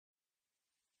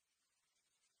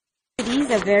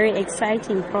a very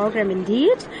exciting program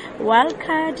indeed. Wild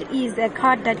Card is a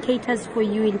card that caters for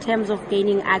you in terms of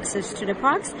gaining access to the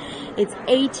parks. It's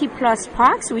 80 plus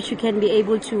parks which you can be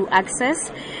able to access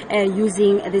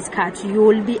using this card. You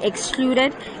will be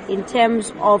excluded in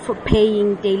terms of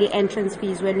paying daily entrance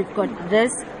fees when we've got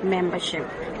this membership.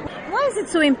 Why is it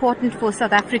so important for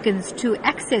South Africans to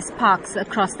access parks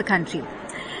across the country?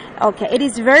 Okay, it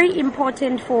is very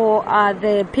important for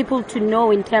the people to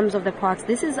know in terms of the parks.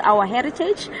 This is our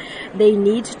heritage. They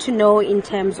need to know in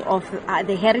terms of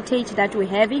the heritage that we're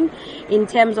having, in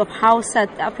terms of how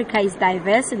South Africa is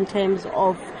diverse in terms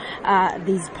of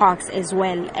these parks as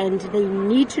well. And they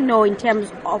need to know in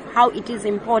terms of how it is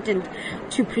important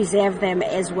to preserve them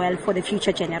as well for the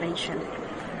future generation.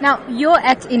 Now, you're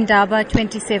at Indaba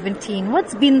 2017.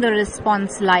 What's been the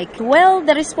response like? Well,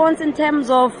 the response in terms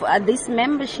of this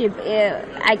membership,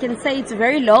 I can say it's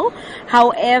very low.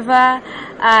 However,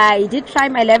 I did try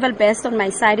my level best on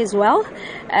my side as well.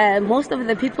 Most of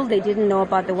the people, they didn't know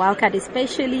about the wildcard,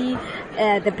 especially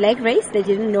the black race. They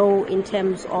didn't know in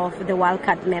terms of the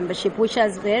wildcard membership, which I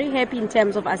was very happy in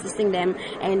terms of assisting them,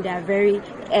 and they're very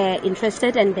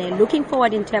interested, and they're looking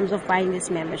forward in terms of buying this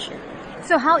membership.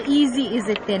 So how easy is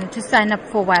it then to sign up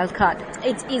for Wildcard?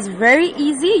 It is very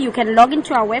easy. You can log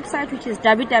into our website, which is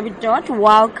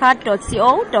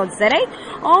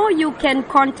www.wildcard.co.za, or you can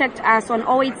contact us on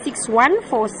 0861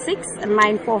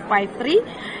 469453,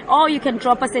 or you can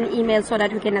drop us an email so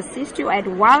that we can assist you at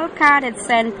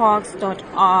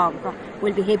wildcard@SANParks.org.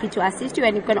 We'll be happy to assist you,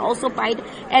 and you can also buy it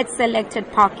at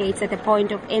selected park gates at the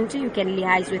point of entry. You can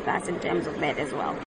liaise with us in terms of that as well.